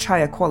a much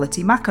higher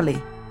quality makgeolli.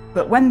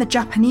 But when the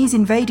Japanese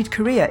invaded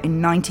Korea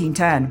in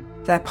 1910,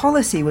 their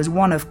policy was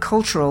one of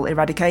cultural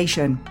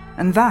eradication,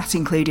 and that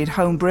included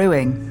home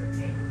brewing.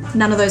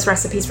 None of those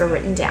recipes were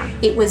written down.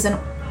 It was an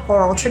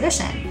oral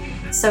tradition.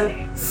 So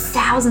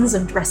thousands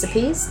of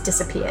recipes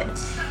disappeared.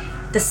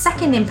 The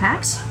second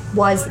impact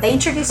was they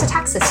introduced a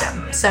tax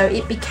system. So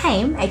it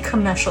became a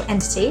commercial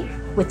entity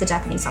with the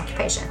Japanese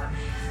occupation.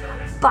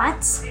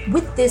 But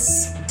with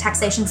this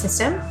taxation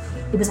system,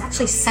 it was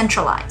actually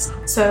centralized.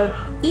 So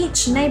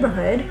each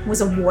neighborhood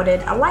was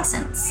awarded a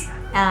license,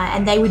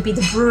 and they would be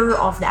the brewer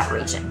of that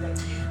region.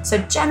 So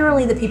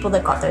generally the people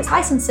that got those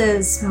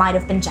licenses might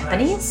have been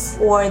Japanese,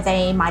 or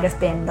they might have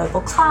been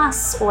noble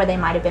class, or they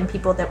might have been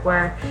people that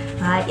were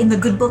in the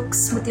good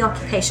books with the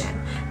occupation.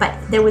 But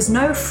there was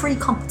no free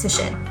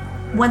competition.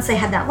 Once they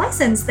had that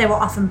license, they were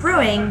often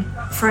brewing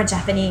for a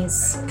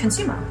Japanese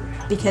consumer,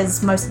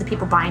 because most of the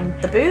people buying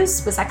the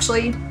booze was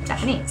actually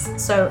Japanese.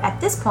 So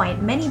at this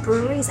point, many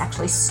breweries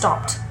actually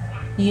stopped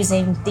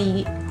using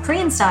the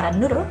Korean starter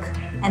nuruk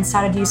and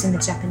started using the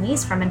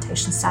Japanese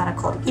fermentation starter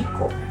called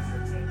ipko.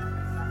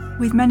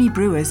 With many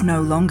brewers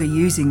no longer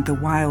using the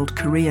wild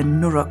Korean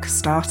nuruk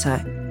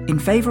starter in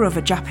favour of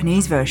a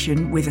Japanese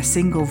version with a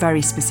single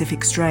very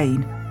specific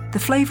strain, the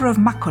flavour of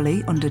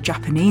makgeolli under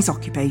Japanese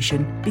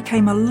occupation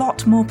became a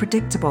lot more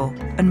predictable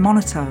and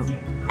monotone.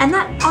 And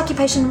that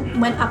occupation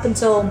went up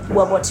until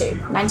World War II.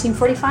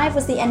 1945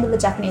 was the end of the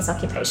Japanese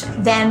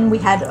occupation. Then we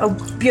had a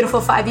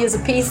beautiful 5 years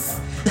of peace.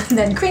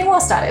 Then Korean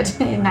War started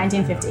in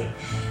 1950.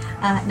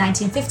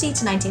 1950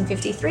 to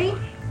 1953,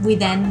 we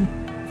then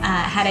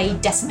had a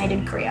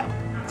decimated Korea.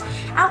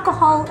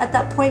 Alcohol at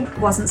that point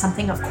wasn't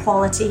something of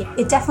quality.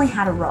 It definitely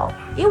had a role.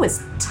 It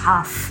was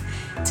tough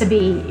to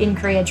be in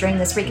Korea during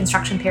this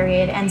reconstruction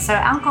period, and so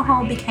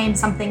alcohol became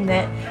something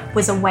that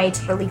was a way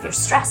to relieve your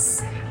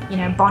stress,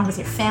 bond with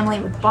your family,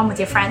 bond with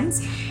your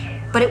friends,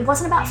 but it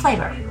wasn't about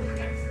flavor.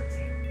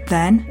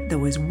 Then there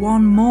was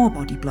one more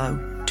body blow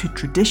to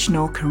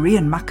traditional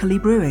Korean makgeolli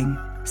brewing.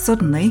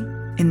 Suddenly,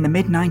 in the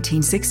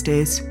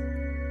mid-1960s,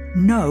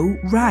 no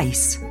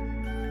rice.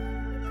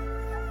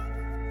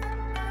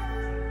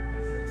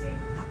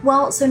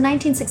 Well, so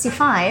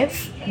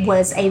 1965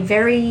 was a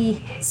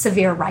very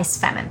severe rice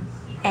famine.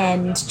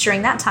 And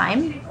during that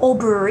time, all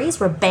breweries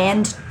were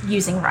banned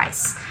using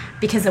rice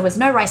because there was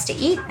no rice to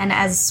eat. And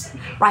as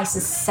rice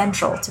is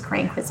central to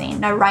Korean cuisine,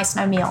 no rice,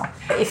 no meal.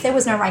 If there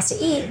was no rice to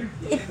eat,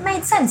 it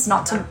made sense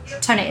not to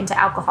turn it into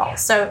alcohol.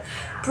 So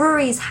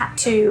breweries had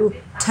to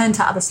turn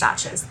to other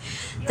starches.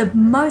 The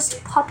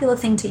most popular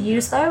thing to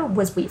use, though,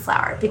 was wheat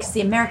flour because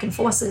the American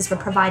forces were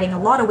providing a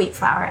lot of wheat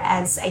flour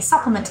as a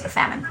supplement to the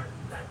famine.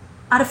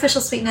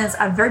 Artificial sweeteners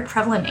are very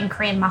prevalent in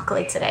Korean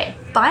makgeolli today,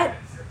 but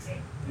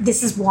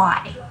this is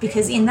why.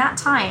 Because in that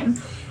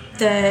time,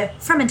 the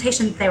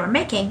fermentation that they were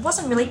making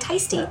wasn't really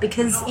tasty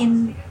because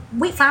in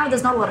wheat flour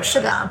there's not a lot of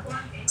sugar.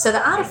 So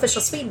the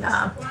artificial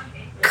sweetener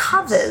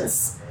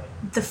covers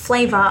the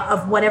flavor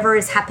of whatever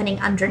is happening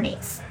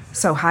underneath.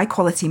 So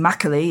high-quality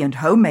makgeolli and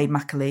homemade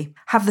makgeolli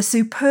have the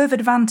superb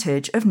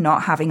advantage of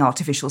not having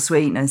artificial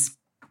sweeteners.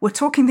 We're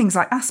talking things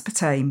like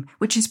aspartame,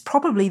 which is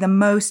probably the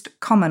most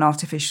common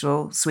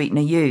artificial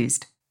sweetener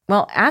used.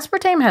 Well,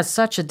 aspartame has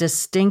such a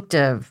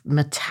distinctive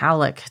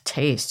metallic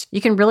taste. You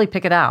can really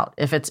pick it out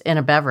if it's in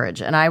a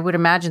beverage, and I would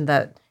imagine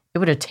that it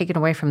would have taken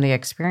away from the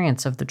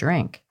experience of the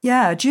drink.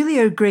 Yeah,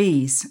 Julia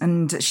agrees,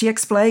 and she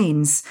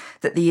explains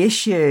that the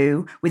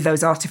issue with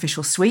those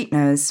artificial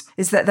sweeteners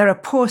is that they're a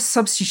poor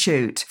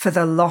substitute for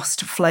the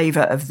lost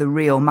flavour of the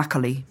real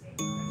makgeolli.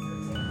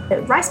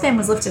 The rice ban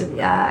was lifted,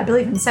 I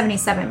believe, in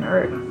 77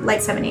 or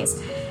late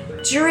 70s.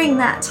 During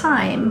that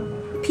time,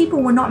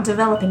 people were not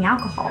developing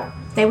alcohol.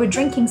 They were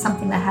drinking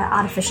something that had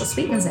artificial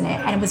sweeteners in it,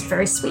 and it was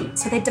very sweet.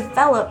 So they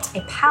developed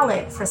a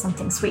palate for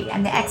something sweet,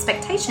 and the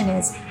expectation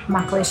is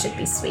makgeolli should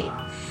be sweet.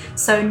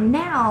 So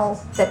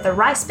now that the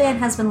rice ban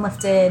has been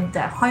lifted,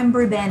 the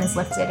homebrew ban is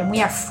lifted, and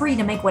we are free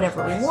to make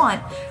whatever we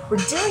want, we're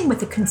dealing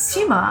with a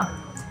consumer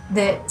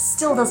that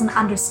still doesn't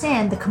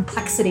understand the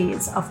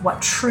complexities of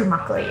what true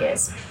makgeolli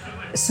is.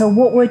 So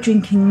what we're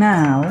drinking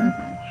now,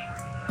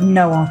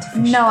 no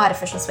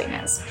artificial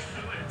sweeteners.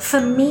 For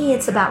me,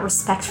 it's about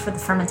respect for the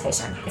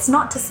fermentation. It's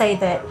not to say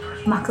that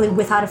makgeolli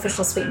with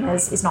artificial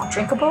sweeteners is not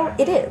drinkable.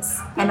 It is,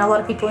 and a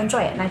lot of people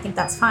enjoy it, and I think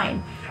that's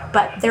fine.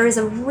 But there is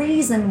a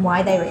reason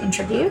why they were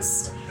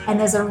introduced, and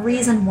there's a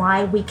reason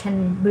why we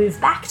can move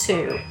back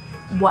to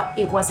what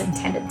it was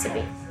intended to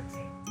be.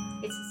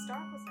 It's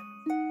historical.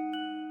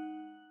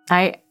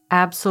 I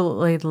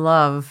absolutely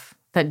love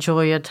that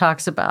Julia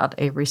talks about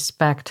a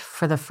respect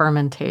for the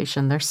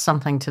fermentation. There's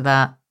something to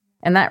that.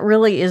 And that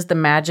really is the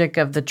magic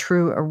of the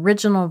true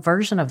original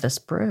version of this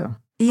brew.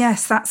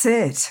 Yes, that's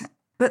it.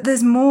 But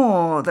there's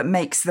more that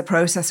makes the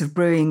process of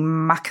brewing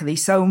makgeolli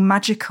so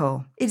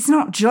magical. It's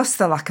not just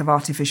the lack of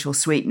artificial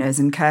sweeteners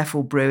and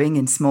careful brewing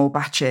in small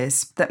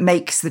batches that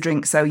makes the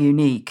drink so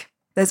unique.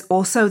 There's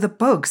also the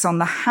bugs on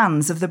the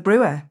hands of the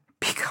brewer.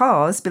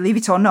 Because, believe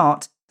it or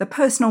not, the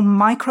personal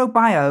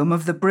microbiome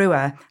of the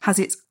brewer has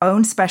its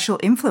own special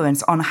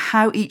influence on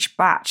how each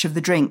batch of the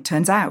drink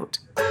turns out.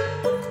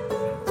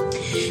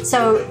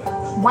 So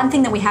one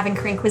thing that we have in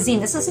Korean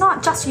cuisine, this is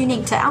not just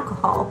unique to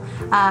alcohol.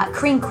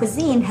 Korean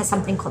cuisine has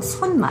something called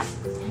손맛.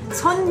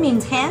 손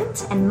means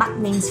hand and 맛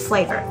means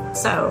flavor.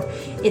 So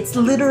it's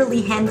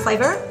literally hand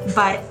flavor,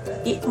 but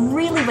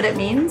what it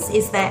means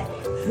is that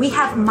we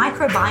have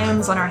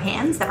microbiomes on our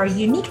hands that are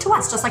unique to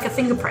us, just like a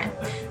fingerprint.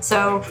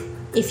 So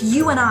if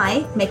you and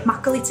I make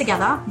makgeolli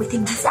together with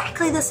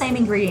exactly the same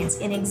ingredients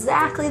in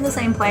exactly the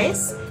same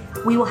place,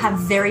 we will have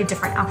very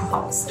different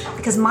alcohols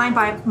because my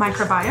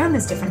microbiome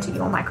is different to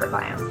your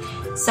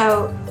microbiome.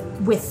 So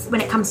when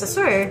it comes to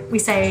sur, we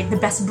say the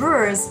best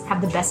brewers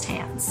have the best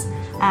hands.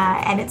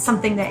 And it's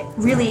something that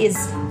really is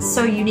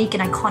so unique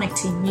and iconic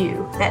to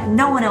you that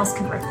no one else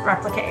can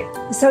replicate.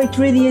 So it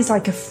really is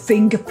like a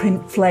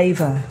fingerprint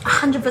flavour.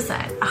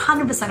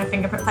 100% a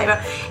fingerprint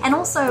flavour. And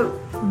also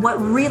what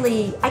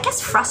really, I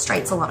guess,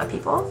 frustrates a lot of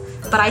people,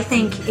 but I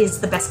think is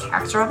the best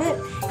character of it,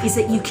 is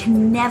that you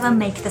can never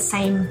make the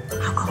same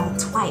alcohol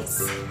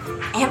twice.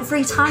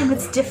 Every time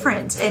it's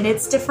different, and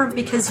it's different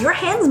because your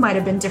hands might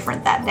have been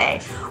different that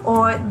day,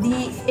 or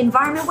the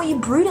environment where you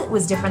brewed it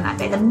was different that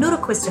day. The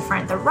nuruk was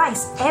different, the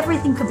rice,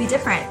 everything could be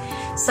different.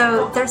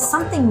 So there's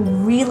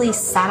something really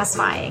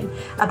satisfying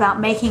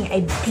about making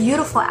a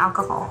beautiful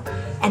alcohol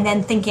and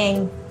then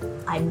thinking,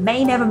 I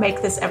may never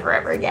make this ever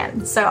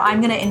again. So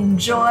I'm going to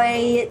enjoy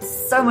it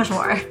so much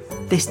more.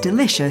 This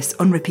delicious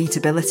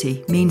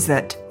unrepeatability means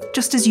that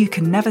just as you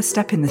can never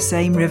step in the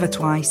same river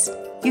twice,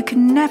 you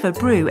can never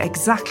brew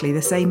exactly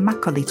the same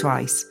makgeolli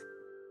twice.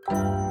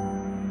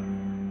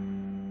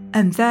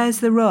 And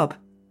there's the rub.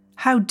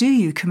 How do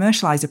you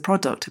commercialise a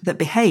product that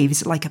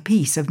behaves like a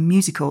piece of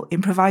musical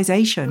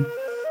improvisation?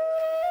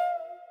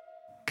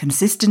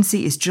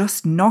 Consistency is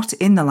just not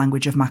in the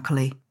language of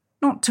makgeolli,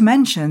 not to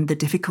mention the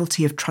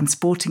difficulty of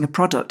transporting a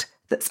product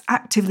that's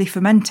actively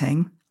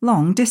fermenting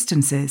long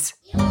distances.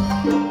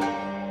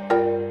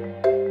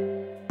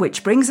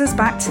 Which brings us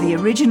back to the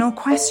original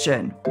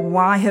question,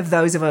 why have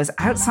those of us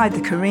outside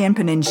the Korean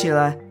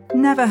peninsula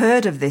never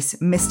heard of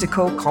this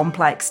mystical,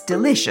 complex,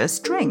 delicious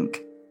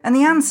drink? And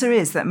the answer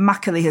is that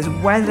makgeolli has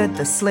weathered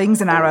the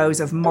slings and arrows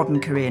of modern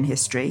Korean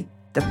history,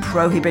 the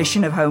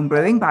prohibition of home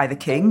brewing by the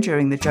king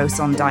during the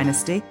Joseon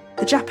dynasty,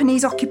 the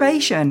Japanese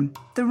occupation,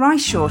 the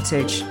rice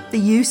shortage, the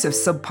use of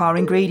subpar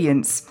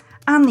ingredients,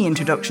 and the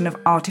introduction of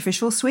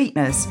artificial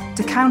sweeteners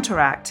to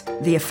counteract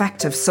the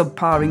effect of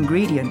subpar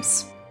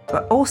ingredients.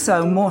 But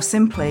also, more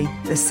simply,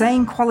 the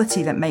same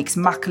quality that makes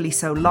makgeolli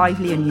so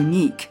lively and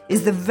unique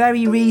is the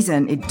very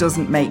reason it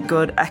doesn't make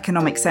good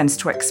economic sense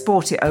to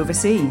export it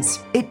overseas.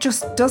 It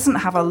just doesn't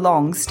have a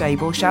long,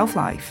 stable shelf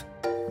life.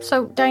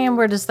 So, Diane,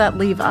 where does that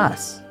leave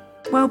us?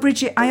 Well,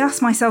 Bridget, I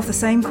asked myself the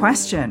same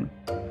question.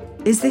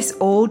 Is this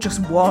all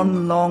just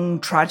one long,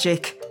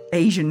 tragic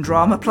Asian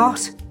drama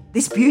plot?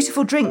 This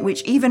beautiful drink,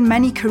 which even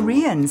many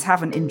Koreans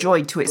haven't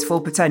enjoyed to its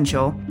full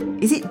potential,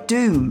 is it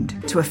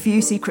doomed to a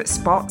few secret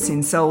spots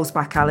in Seoul's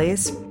back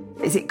alleys?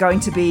 Is it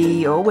going to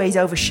be always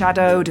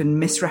overshadowed and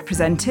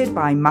misrepresented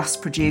by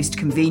mass-produced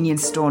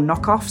convenience store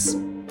knockoffs?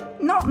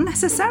 Not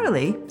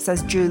necessarily,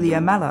 says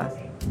Julia Meller.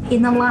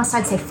 In the last,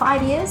 I'd say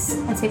 5 years,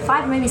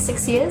 maybe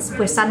 6 years,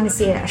 we're starting to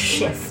see a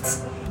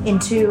shift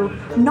into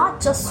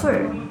not just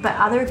food, but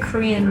other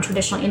Korean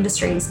traditional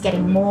industries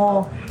getting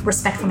more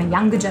respect from a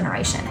younger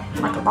generation,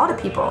 like a lot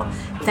of people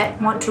that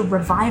want to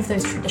revive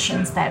those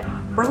traditions that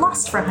were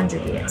lost for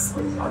 100 years.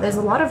 There's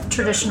a lot of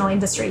traditional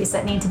industries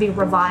that need to be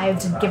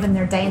revived and given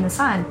their day in the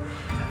sun.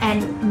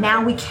 And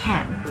now we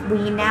can.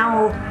 We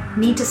now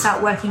need to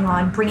start working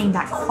on bringing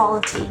that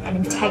quality and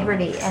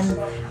integrity and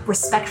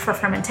respect for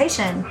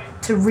fermentation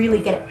to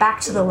really get it back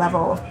to the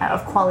level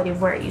of quality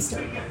of where it used to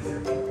be.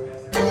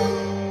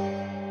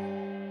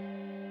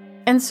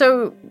 And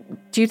so,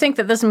 do you think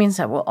that this means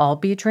that we'll all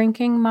be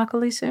drinking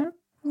makgeolli soon?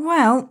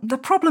 Well, the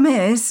problem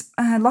is,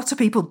 a lot of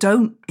people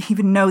don't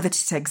even know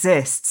that it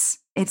exists.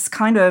 It's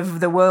kind of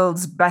the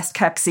world's best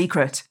kept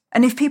secret.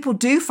 And if people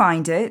do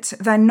find it,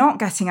 they're not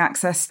getting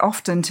access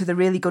often to the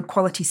really good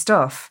quality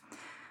stuff.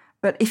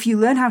 But if you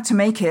learn how to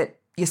make it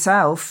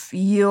yourself,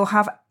 you'll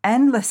have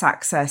endless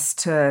access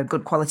to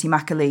good quality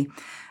makgeolli.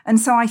 And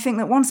so I think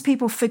that once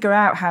people figure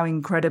out how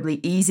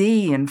incredibly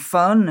easy and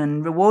fun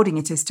and rewarding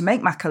it is to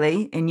make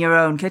makgeolli in your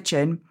own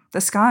kitchen,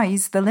 the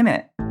sky's the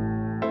limit.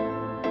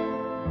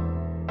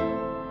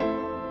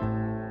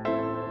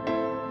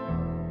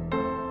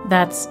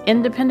 That's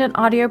independent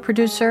audio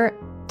producer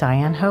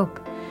Diane Hope.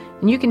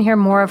 And you can hear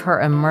more of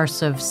her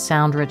immersive,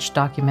 sound-rich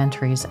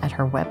documentaries at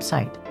her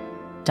website,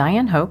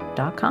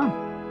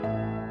 dianehope.com.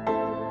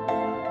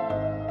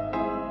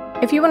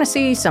 If you want to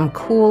see some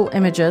cool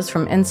images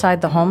from inside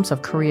the homes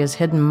of Korea's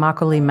hidden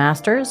makgeolli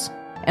masters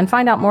and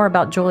find out more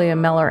about Julia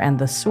Meller and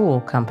the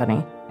Sewell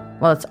Company,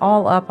 well, it's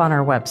all up on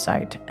our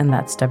website, and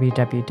that's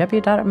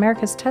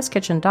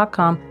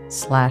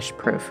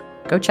www.americastestkitchen.com/proof.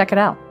 Go check it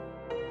out.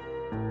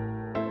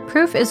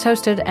 Proof is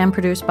hosted and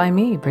produced by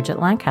me, Bridget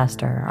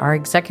Lancaster. Our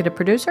executive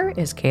producer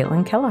is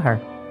Caitlin Kelleher.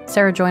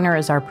 Sarah Joyner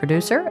is our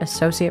producer,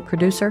 associate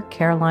producer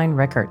Caroline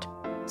Rickert.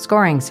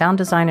 Scoring, sound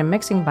design, and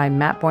mixing by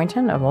Matt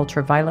Boynton of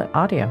Ultraviolet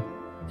Audio.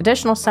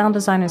 Additional sound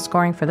design and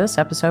scoring for this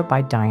episode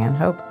by Diane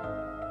Hope.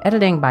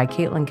 Editing by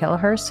Caitlin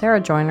Kelleher, Sarah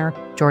Joyner,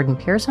 Jordan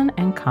Pearson,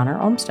 and Connor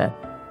Olmsted.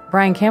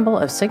 Brian Campbell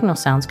of Signal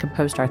Sounds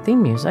composed our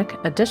theme music.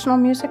 Additional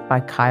music by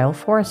Kyle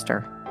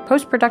Forrester.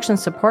 Post-production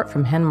support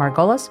from Hen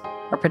Margolis.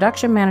 Our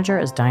production manager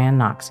is Diane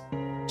Knox.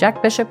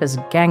 Jack Bishop is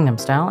Gangnam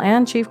Style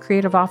and Chief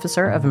Creative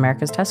Officer of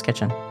America's Test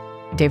Kitchen.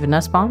 David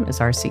Nussbaum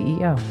is our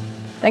CEO.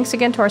 Thanks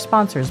again to our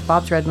sponsors,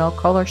 Bob's Red Mill,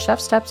 Kohler, Chef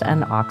Steps,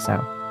 and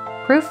OXO.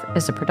 Proof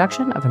is a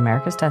production of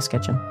America's Test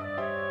Kitchen.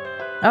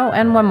 Oh,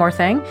 and one more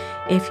thing.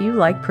 If you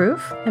like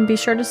Proof, then be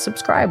sure to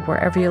subscribe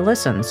wherever you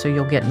listen so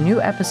you'll get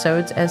new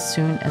episodes as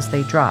soon as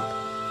they drop.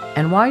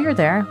 And while you're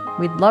there,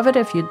 we'd love it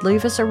if you'd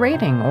leave us a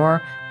rating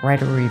or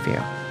write a review,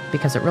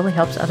 because it really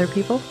helps other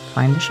people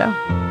find the show.